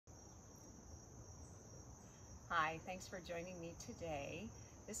Hi, thanks for joining me today.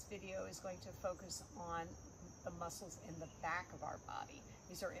 This video is going to focus on the muscles in the back of our body.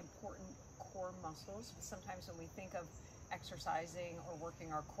 These are important core muscles. Sometimes when we think of exercising or working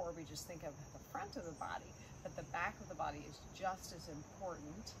our core, we just think of the front of the body, but the back of the body is just as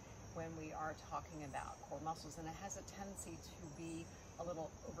important when we are talking about core muscles, and it has a tendency to be a little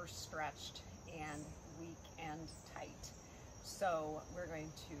overstretched and weak and tight. So we're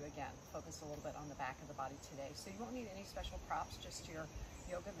going to, again, focus a little bit on the back of the body today. So you won't need any special props, just your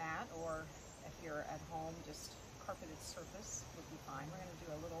yoga mat, or if you're at home, just carpeted surface would be fine. We're going to do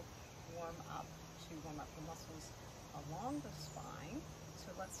a little warm up to warm up the muscles along the spine. So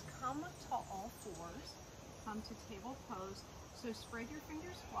let's come to all fours, come to table pose. So spread your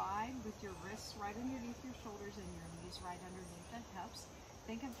fingers wide with your wrists right underneath your shoulders and your knees right underneath the hips.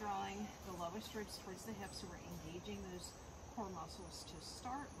 Think of drawing the lowest ribs towards the hips, so we're engaging those core muscles to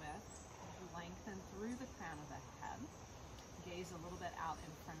start with. Lengthen through the crown of the head. Gaze a little bit out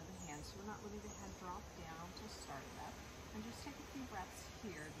in front of the hands, so we're not letting the head drop down to start with. And just take a few breaths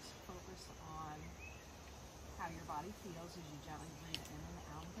here. Just focus on how your body feels as you gently breathe in and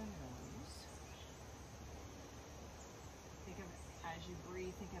out of the nose. Think of, as you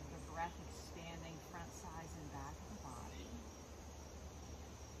breathe, think of the breath expanding front, sides, and back of the body.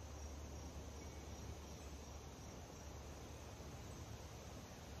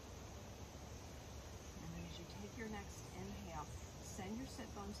 As you take your next inhale, send your sit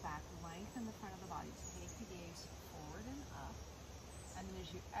bones back, lengthen the front of the body, take the gaze forward and up. And then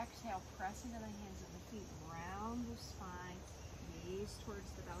as you exhale, press into the hands and the feet, round the spine, gaze towards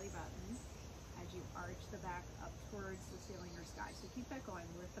the belly button as you arch the back up towards the ceiling or sky. So keep that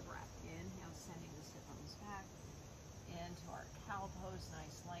going with the breath. Inhale, sending the sit bones back into our cow pose,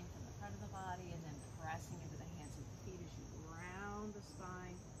 nice length in the front of the body, and then pressing into the hands and the feet as you round the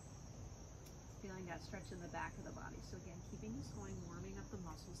spine, feeling that stretch in the back of the body. So again, keeping this going, warming up the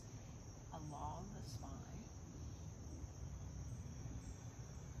muscles along the spine.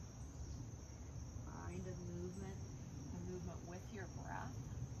 Find a movement with your breath.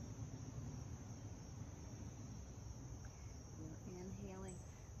 You're inhaling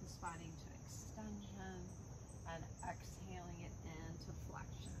the spine into extension and exhaling it into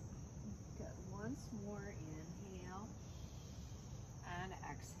flexion. Good. Once more, inhale and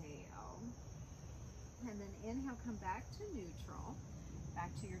exhale. And then inhale, come back to neutral, back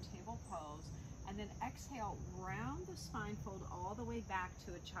to your table pose. And then exhale, round the spine, fold all the way back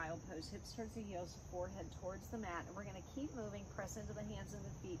to a child pose. Hips towards the heels, forehead towards the mat. And we're going to keep moving, press into the hands and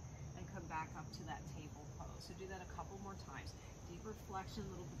the feet, and come back up to that table pose. So do that a couple more times. Deeper flexion, a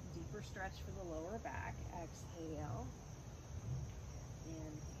little bit deeper stretch for the lower back. Exhale.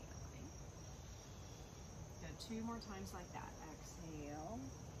 Inhaling. Good. 2 more times like that. Exhale.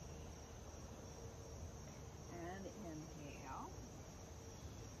 And inhale.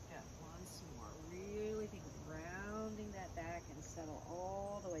 Good. Once more. Really think of rounding that back and settle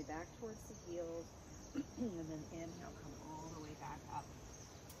all the way back towards the heels. And then inhale, come all the way back up.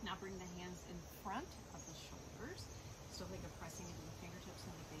 Now bring the hands in front of the shoulders. Still think of pressing into the fingertips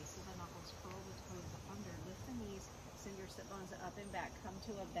and the base of the knuckles. Curl the toes under, lift the knees, send your sit bones up and back. Come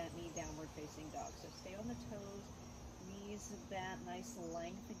to a bent knee, downward facing dog. So stay on the toes. Knees bent, nice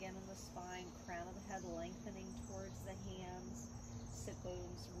length again in the spine, crown of the head lengthening towards the hands, sit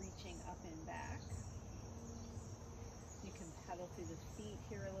bones reaching up and back. You can pedal through the feet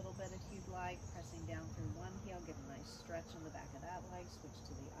here a little bit if you'd like, pressing down through one heel, get a nice stretch on the back of that leg, switch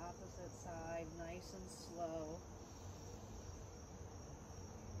to the opposite side, nice and slow.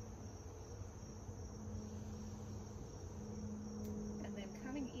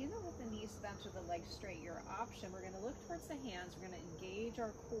 Even with the knees bent or the legs straight, your option. We're going to look towards the hands. We're going to engage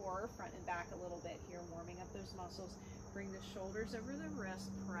our core front and back a little bit here, warming up those muscles. Bring the shoulders over the wrist,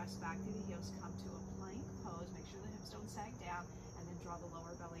 press back through the heels, come to a plank pose. Make sure the hips don't sag down, and then draw the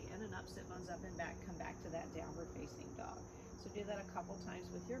lower belly in and up, sit bones up and back. Come back to that downward facing dog. So do that a couple times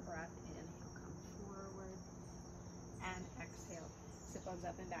with your breath. Inhale, come forward, and exhale, sit bones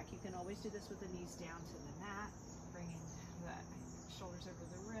up and back. You can always do this with the knees down to the mat, bringing the shoulders over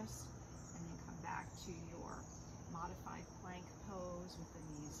the wrist, and then come back to your modified plank pose with the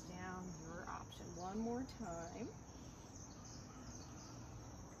knees down, your option. One more time.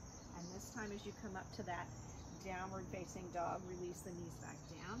 And this time as you come up to that downward facing dog, release the knees back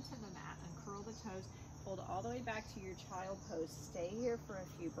down to the mat, uncurl the toes, hold all the way back to your child pose. Stay here for a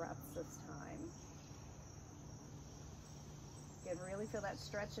few breaths this time. Again, really feel that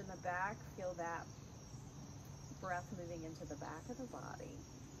stretch in the back, feel that breath moving into the back of the body.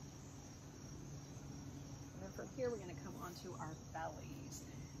 And then from here, we're going to come onto our bellies.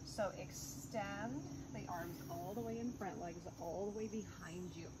 So So extend the arms all the way in front, legs all the way behind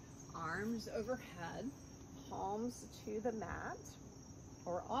you. Arms overhead, palms to the mat,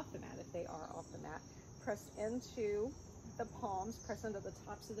 or off the mat if they are off the mat. Press into the palms, press into the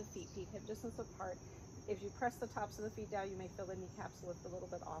tops of the feet, feet hip distance apart. If you press the tops of the feet down, you may feel the kneecaps lift a little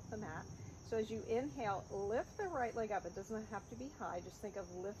bit off the mat. So as you inhale, lift the right leg up. It doesn't have to be high. Just think of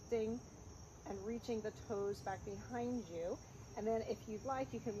lifting and reaching the toes back behind you. And then if you'd like,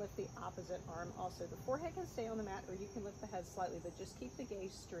 you can lift the opposite arm also. The forehead can stay on the mat, or you can lift the head slightly, but just keep the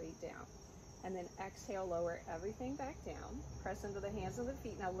gaze straight down. And then exhale, lower everything back down. Press into the hands and the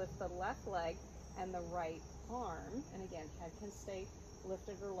feet. Now lift the left leg and the right arm. And again, head can stay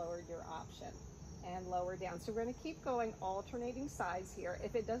lifted or lowered, your option. And lower down. So we're going to keep going, alternating sides here.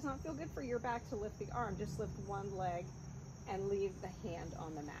 If it does not feel good for your back to lift the arm, just lift one leg and leave the hand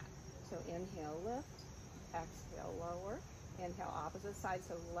on the mat. So inhale, lift, exhale, lower. Inhale, opposite side,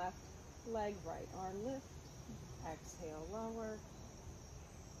 so left leg, right arm, lift, exhale, lower.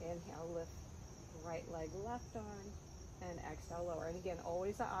 Inhale, lift, right leg, left arm, and exhale, lower. And again,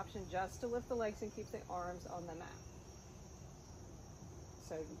 always the option just to lift the legs and keep the arms on the mat.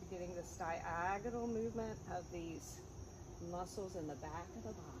 So you're getting this diagonal movement of these muscles in the back of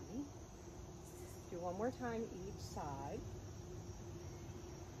the body. Do one more time each side.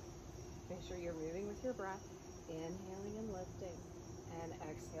 Make sure you're moving with your breath, inhaling and lifting, and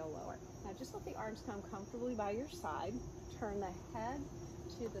exhale, lower. Now just let the arms come comfortably by your side. Turn the head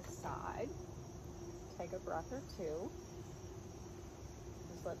to the side. Take a breath or two.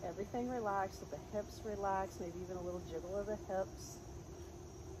 Just let everything relax, let the hips relax, maybe even a little jiggle of the hips.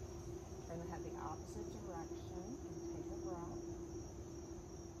 Turn the head the opposite direction and take a breath.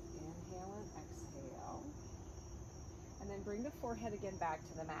 Inhale and exhale. And then bring the forehead again back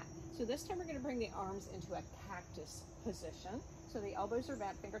to the mat. So this time we're going to bring the arms into a cactus position. So the elbows are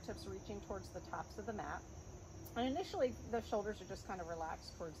bent, fingertips reaching towards the tops of the mat. And initially the shoulders are just kind of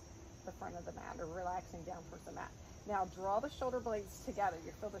relaxed towards the front of the mat, or relaxing down towards the mat. Now draw the shoulder blades together.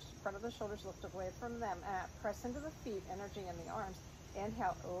 You feel the front of the shoulders lift away from them. Press into the feet, energy in the arms.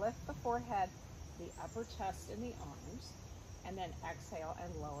 Inhale, lift the forehead, the upper chest in the arms, and then exhale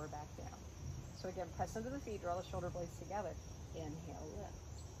and lower back down. So again, press into the feet, draw the shoulder blades together. Inhale, lift,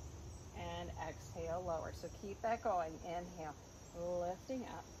 and exhale, lower. So keep that going. Inhale, lifting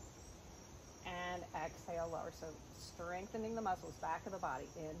up, and exhale, lower. So strengthening the muscles, back of the body.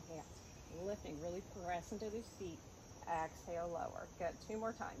 Inhale, lifting, really press into these feet. Exhale, lower. Good, 2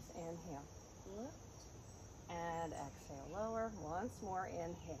 more times. Inhale, lift, and exhale, lower. Once more,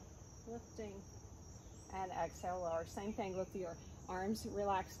 inhale, lifting, and exhale, lower. Same thing, lift your arms,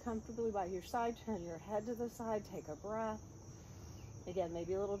 relax comfortably by your side. Turn your head to the side, take a breath. Again,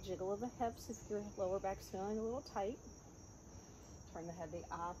 maybe a little jiggle of the hips if your lower back's feeling a little tight. Turn the head the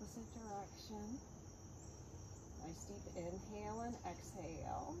opposite direction. Nice deep inhale and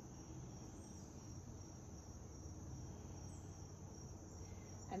exhale.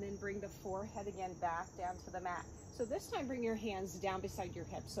 And then bring the forehead again back down to the mat. So this time bring your hands down beside your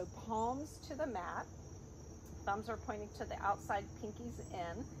hips. So palms to the mat. Thumbs are pointing to the outside, pinkies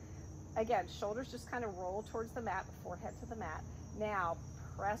in. Again, shoulders just kind of roll towards the mat, forehead to the mat. Now,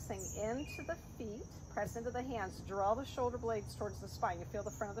 pressing into the feet, press into the hands, draw the shoulder blades towards the spine. You feel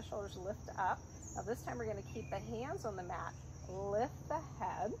the front of the shoulders lift up. Now this time we're going to keep the hands on the mat, lift the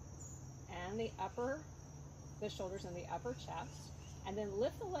head and the shoulders and the upper chest, and then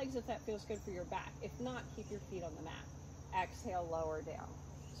lift the legs if that feels good for your back. If not, keep your feet on the mat. Exhale, lower down.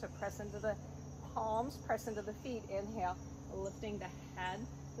 So press into the palms, press into the feet. Inhale, lifting the head,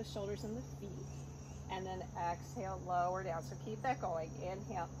 the shoulders, and the feet. And then exhale, lower down. So keep that going.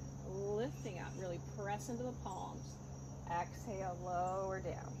 Inhale, lifting up, really press into the palms. Exhale, lower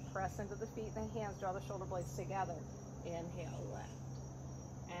down. Press into the feet and the hands, draw the shoulder blades together. Inhale, lift.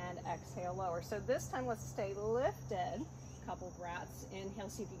 And exhale, lower. So this time let's stay lifted. Couple breaths. Inhale,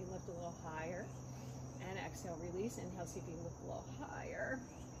 see if you can lift a little higher. And exhale, release. Inhale, see if you can lift a little higher.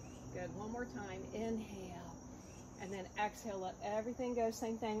 Good, one more time. Inhale. And then exhale, let everything go.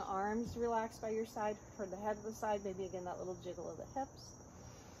 Same thing, arms relaxed by your side. Turn the head to the side. Maybe again, that little jiggle of the hips.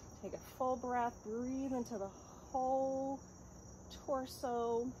 Take a full breath. Breathe into the whole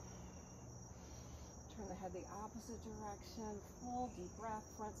torso. Turn the head the opposite direction. Full deep breath,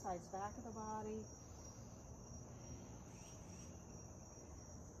 front, sides, back of the body.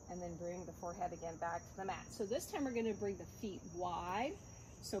 And then bring the forehead again back to the mat. So this time we're going to bring the feet wide.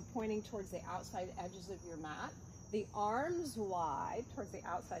 So pointing towards the outside edges of your mat. The arms wide towards the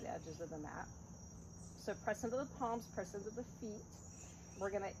outside edges of the mat. So press into the palms, press into the feet.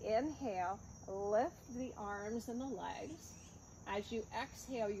 We're going to inhale, lift the arms and the legs. As you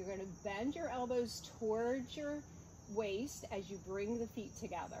exhale, you're going to bend your elbows towards your waist as you bring the feet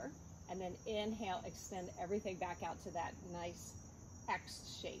together. And then inhale, extend everything back out to that nice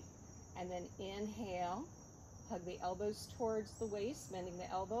X shape. And then inhale, hug the elbows towards the waist, bending the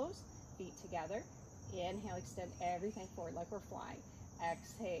elbows, feet together. Inhale, extend everything forward like we're flying.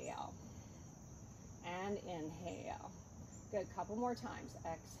 Exhale. And inhale. Good, couple more times.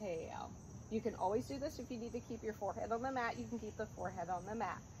 Exhale. You can always do this if you need to keep your forehead on the mat. You can keep the forehead on the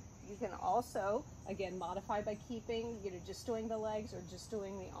mat. You can also, again, modify by keeping, just doing the legs or just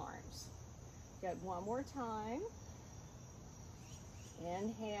doing the arms. Good, one more time.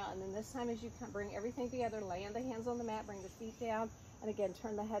 Inhale, and then this time as you bring everything together, land the hands on the mat, bring the feet down, and again,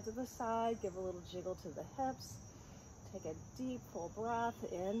 turn the head to the side, give a little jiggle to the hips. Take a deep, full breath.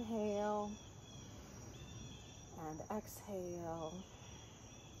 Inhale. And exhale.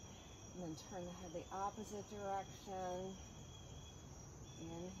 And then turn the head the opposite direction.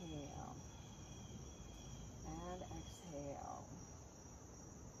 Inhale. And exhale.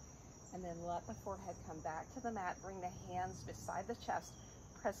 And then let the forehead come back to the mat. Bring the hands beside the chest.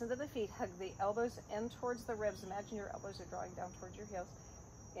 Press into the feet. Hug the elbows in towards the ribs. Imagine your elbows are drawing down towards your heels.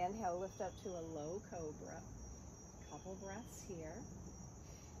 Inhale, lift up to a low cobra. Couple breaths here.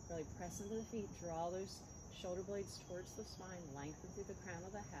 Really press into the feet. Draw those shoulder blades towards the spine. Lengthen through the crown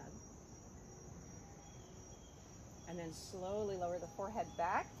of the head. And then slowly lower the forehead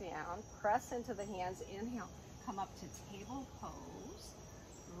back down. Press into the hands. Inhale. Come up to table pose.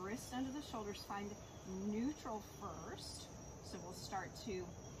 Wrist under the shoulders. Find neutral first. So we'll start to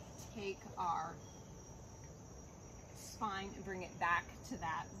take our spine and bring it back to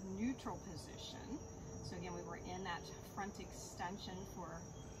that neutral position. So again, we were in that front extension for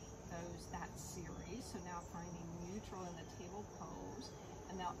that series. So now finding neutral in the table pose.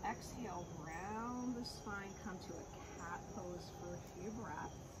 And now exhale, round the spine, come to a cat pose for a few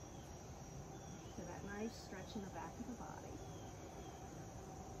breaths. So that nice stretch in the back of the body.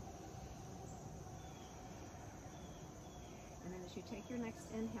 And then as you take your next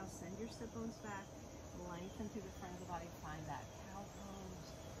inhale, send your sit bones back, lengthen through the front of the body, find that cow pose,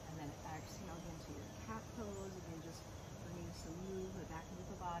 and then exhale into your cat pose. Again, just bringing some movement back into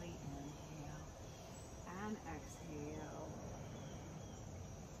the body. Inhale and exhale.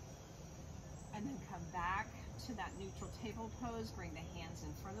 And then come back to that neutral table pose. Bring the hands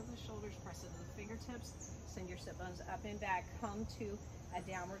in front of the shoulders, press into the fingertips, send your sit bones up and back. Come to a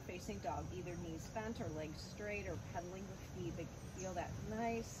downward facing dog, either knees bent or legs straight or pedaling the feet, but feel that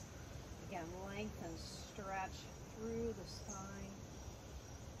nice, again, lengthen, stretch through the spine.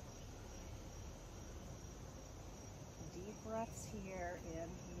 Deep breaths here.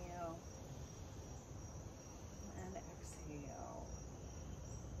 Inhale and exhale.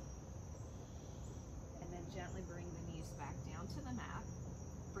 And then gently bring the knees back down to the mat.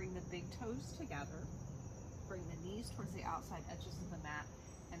 Bring the big toes together. Bring the knees towards the outside edges of the mat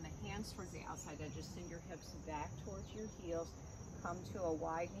and the hands towards the outside edges. Send your hips back towards your heels. Come to a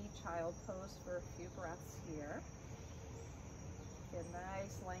wide knee child pose for a few breaths here. Get a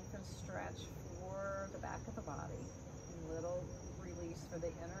nice length and stretch for the back of the body. A little release for the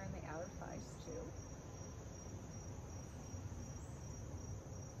inner and the outer thighs too.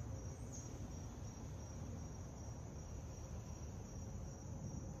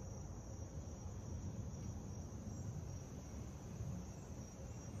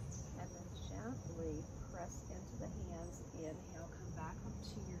 Press into the hands. Inhale, come back up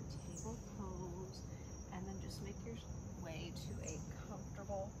to your table pose, and then just make your way to a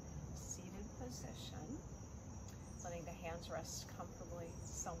comfortable seated position. Letting the hands rest comfortably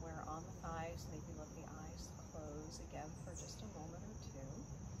somewhere on the thighs. Maybe let the eyes close again for just a moment or two.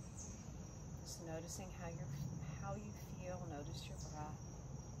 Just noticing how you feel. Notice your breath.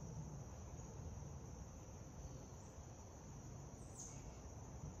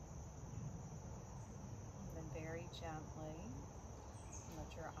 Very gently, let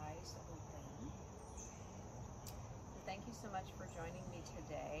your eyes open. And thank you so much for joining me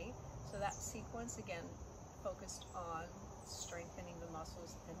today. So that sequence, again, focused on strengthening the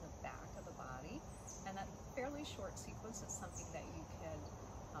muscles in the back of the body. And that fairly short sequence is something that you can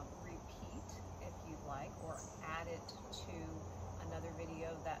repeat if you'd like, or add it to another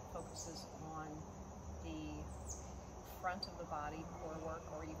video that focuses on the front of the body, core work,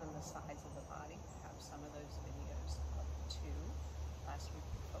 or even the sides of the body. Have some of those videos up too. Last week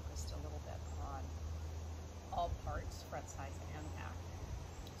we focused a little bit on all parts, front, sides, and back.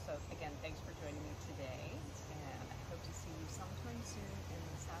 So again, thanks for joining me today, and I hope to see you sometime soon in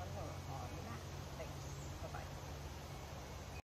the saddle or on the mat.